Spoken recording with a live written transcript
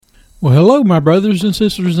Well, hello, my brothers and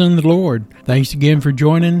sisters in the Lord. Thanks again for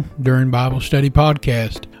joining during Bible Study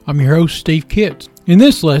Podcast. I'm your host, Steve Kitts. In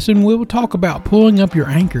this lesson, we will talk about pulling up your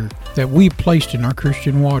anchor that we've placed in our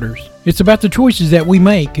Christian waters. It's about the choices that we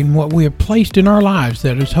make and what we have placed in our lives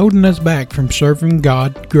that is holding us back from serving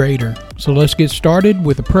God greater. So let's get started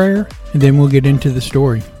with a prayer, and then we'll get into the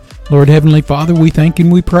story. Lord Heavenly Father, we thank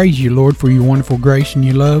and we praise you, Lord, for your wonderful grace and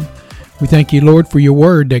your love. We thank you, Lord, for your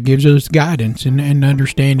word that gives us guidance and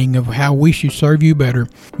understanding of how we should serve you better.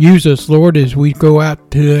 Use us, Lord, as we go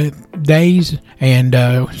out to days and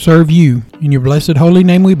serve you. In your blessed holy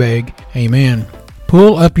name we beg. Amen.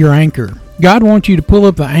 Pull up your anchor. God wants you to pull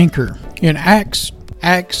up the anchor. In Acts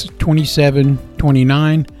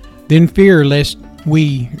 27:29, then fear lest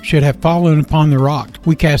we should have fallen upon the rock.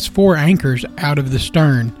 We cast 4 anchors out of the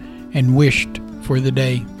stern and wished for the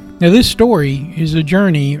day. Now, this story is a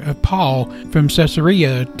journey of Paul from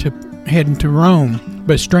Caesarea to heading to Rome,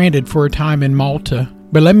 but stranded for a time in Malta.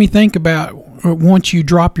 But let me think about once you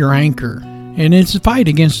drop your anchor, and it's a fight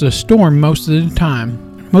against a storm most of the time.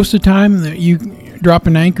 Most of the time that you drop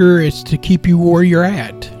an anchor, it's to keep you where you're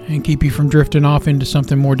at and keep you from drifting off into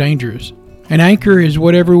something more dangerous. An anchor is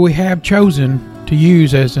whatever we have chosen to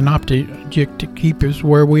use as an object to keep us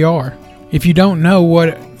where we are. If you don't know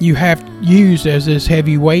what you have used as this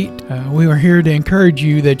heavy weight, we are here to encourage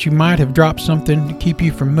you that you might have dropped something to keep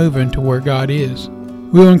you from moving to where God is.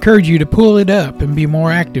 We will encourage you to pull it up and be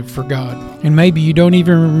more active for God. And maybe you don't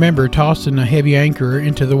even remember tossing a heavy anchor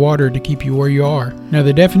into the water to keep you where you are. Now,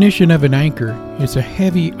 the definition of an anchor is a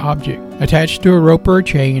heavy object attached to a rope or a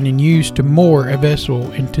chain and used to moor a vessel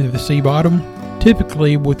into the sea bottom,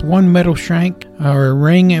 typically with one metal shank or a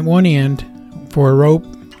ring at one end for a rope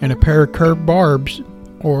and a pair of curved barbs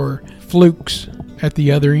or flukes at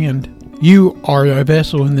the other end. You are a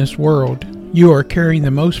vessel in this world. You are carrying the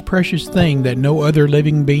most precious thing that no other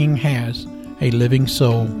living being has, a living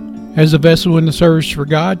soul. As a vessel in the service for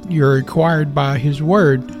God, you are required by His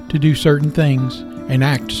Word to do certain things and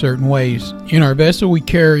act certain ways. In our vessel, we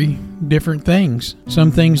carry different things.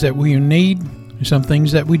 Some things that we need and some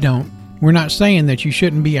things that we don't. We're not saying that you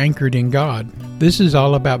shouldn't be anchored in God. This is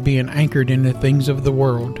all about being anchored in the things of the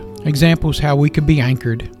world. Examples how we could be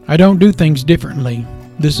anchored. I don't do things differently.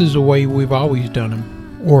 This is the way we've always done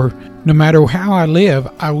them. Or, no matter how I live,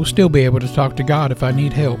 I will still be able to talk to God if I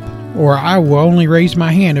need help. Or, I will only raise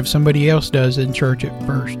my hand if somebody else does in church at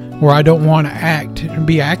first. Or, I don't want to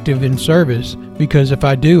be active in service because if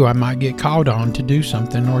I do, I might get called on to do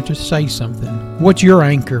something or to say something. What's your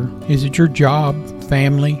anchor? Is it your job,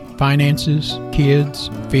 family, finances,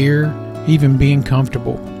 kids, fear, even being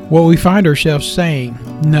comfortable? What we find ourselves saying,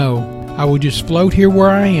 no, I will just float here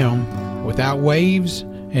where I am without waves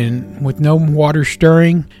and with no water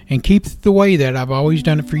stirring and keep it the way that I've always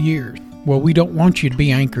done it for years. Well, we don't want you to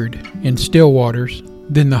be anchored in still waters,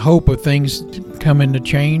 then the hope of things coming to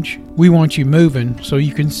change. We want you moving so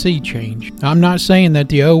you can see change. I'm not saying that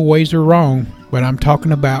the old ways are wrong, but I'm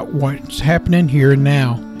talking about what's happening here and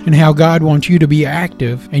now and how God wants you to be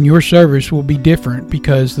active, and your service will be different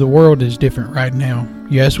because the world is different right now.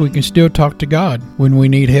 Yes, we can still talk to God when we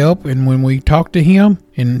need help and when we talk to Him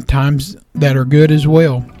in times that are good as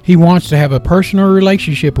well. He wants to have a personal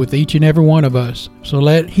relationship with each and every one of us. So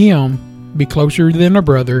let Him be closer than a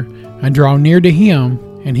brother and draw near to Him,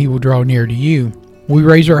 and He will draw near to you. We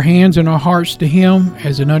raise our hands and our hearts to Him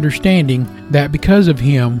as an understanding that because of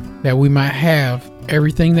Him that we might have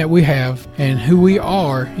everything that we have, and who we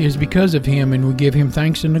are is because of Him, and we give Him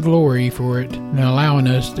thanks and the glory for it and allowing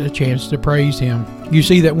us a chance to praise Him. You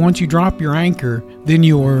see that once you drop your anchor, then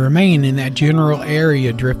you will remain in that general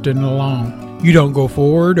area drifting along. You don't go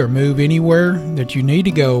forward or move anywhere that you need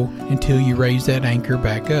to go until you raise that anchor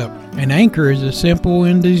back up. An anchor is a simple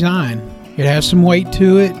in design. It has some weight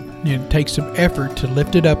to it, and it takes some effort to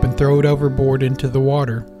lift it up and throw it overboard into the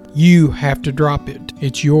water. You have to drop it.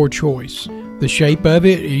 It's your choice. The shape of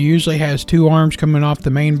it usually has 2 arms coming off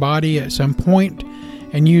the main body at some point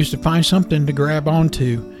and used to find something to grab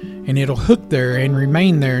onto, and it'll hook there and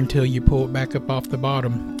remain there until you pull it back up off the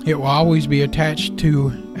bottom. It will always be attached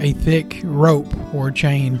to a thick rope or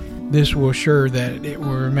chain. This will assure that it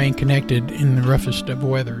will remain connected in the roughest of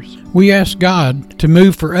weathers. We ask God to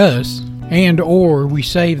move for us, and or we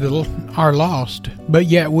save our lost, but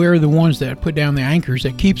yet we're the ones that put down the anchors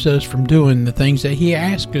that keeps us from doing the things that He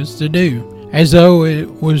asked us to do. As though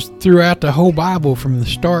it was throughout the whole Bible from the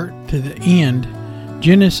start to the end,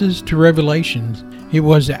 Genesis to Revelations. It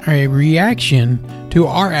was a reaction to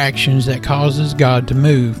our actions that causes God to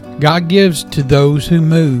move. God gives to those who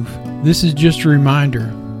move. This is just a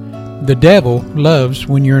reminder. The devil loves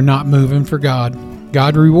when you're not moving for God.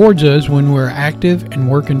 God rewards us when we're active and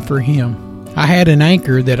working for Him. I had an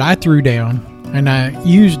anchor that I threw down, and I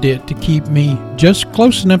used it to keep me just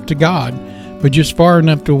close enough to God, but just far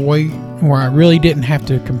enough away where I really didn't have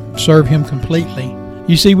to serve Him completely.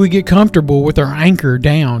 You see, we get comfortable with our anchor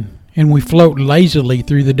down, and we float lazily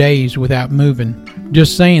through the days without moving,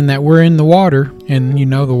 just saying that we're in the water, and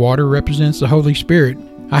the water represents the Holy Spirit.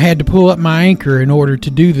 I had to pull up my anchor in order to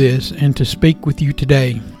do this and to speak with you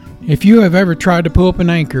today. If you have ever tried to pull up an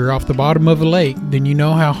anchor off the bottom of a lake, then you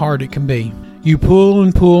know how hard it can be. You pull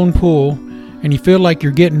and pull and pull, and you feel like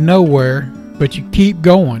you're getting nowhere, but you keep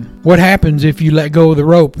going. What happens if you let go of the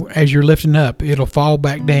rope as you're lifting up? It'll fall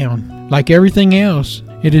back down. Like everything else,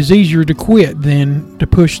 it is easier to quit than to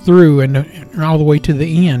push through and all the way to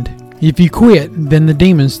the end. If you quit, then the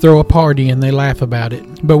demons throw a party and they laugh about it.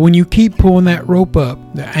 But when you keep pulling that rope up,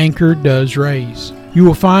 the anchor does raise. You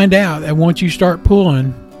will find out that once you start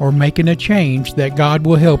pulling or making a change, that God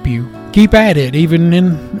will help you. Keep at it even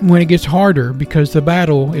when it gets harder, because the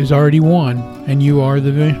battle is already won and you are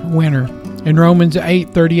the winner. In Romans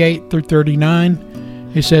 8:38-39,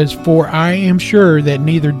 it says, "For I am sure that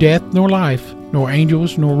neither death nor life, nor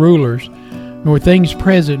angels nor rulers, nor things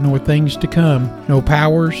present nor things to come, no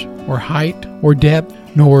powers or height or depth,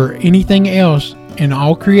 nor anything else in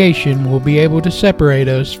all creation will be able to separate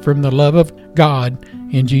us from the love of God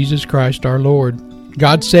in Jesus Christ our Lord."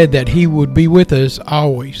 God said that He would be with us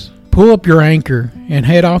always. Pull up your anchor and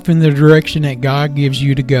head off in the direction that God gives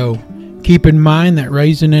you to go. Keep in mind that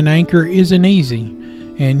raising an anchor isn't easy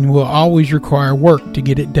and will always require work to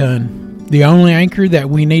get it done. The only anchor that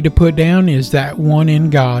we need to put down is that one in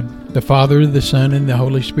God, the Father, the Son, and the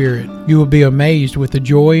Holy Spirit. You will be amazed with the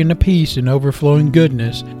joy and the peace and overflowing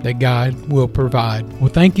goodness that God will provide.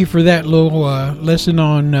 Well, thank you for that little lesson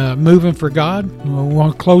on moving for God.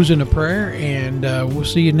 We'll close in a prayer, and we'll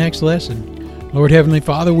see you next lesson. Lord Heavenly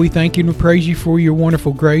Father, we thank you and praise you for your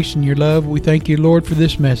wonderful grace and your love. We thank you, Lord, for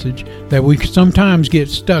this message, that we sometimes get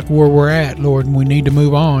stuck where we're at, Lord, and we need to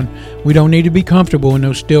move on. We don't need to be comfortable in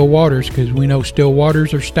those still waters, because we know still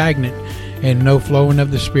waters are stagnant and no flowing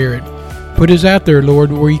of the Spirit. Put us out there,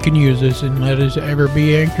 Lord, where you can use us, and let us ever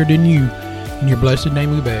be anchored in you. In your blessed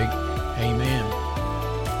name we beg.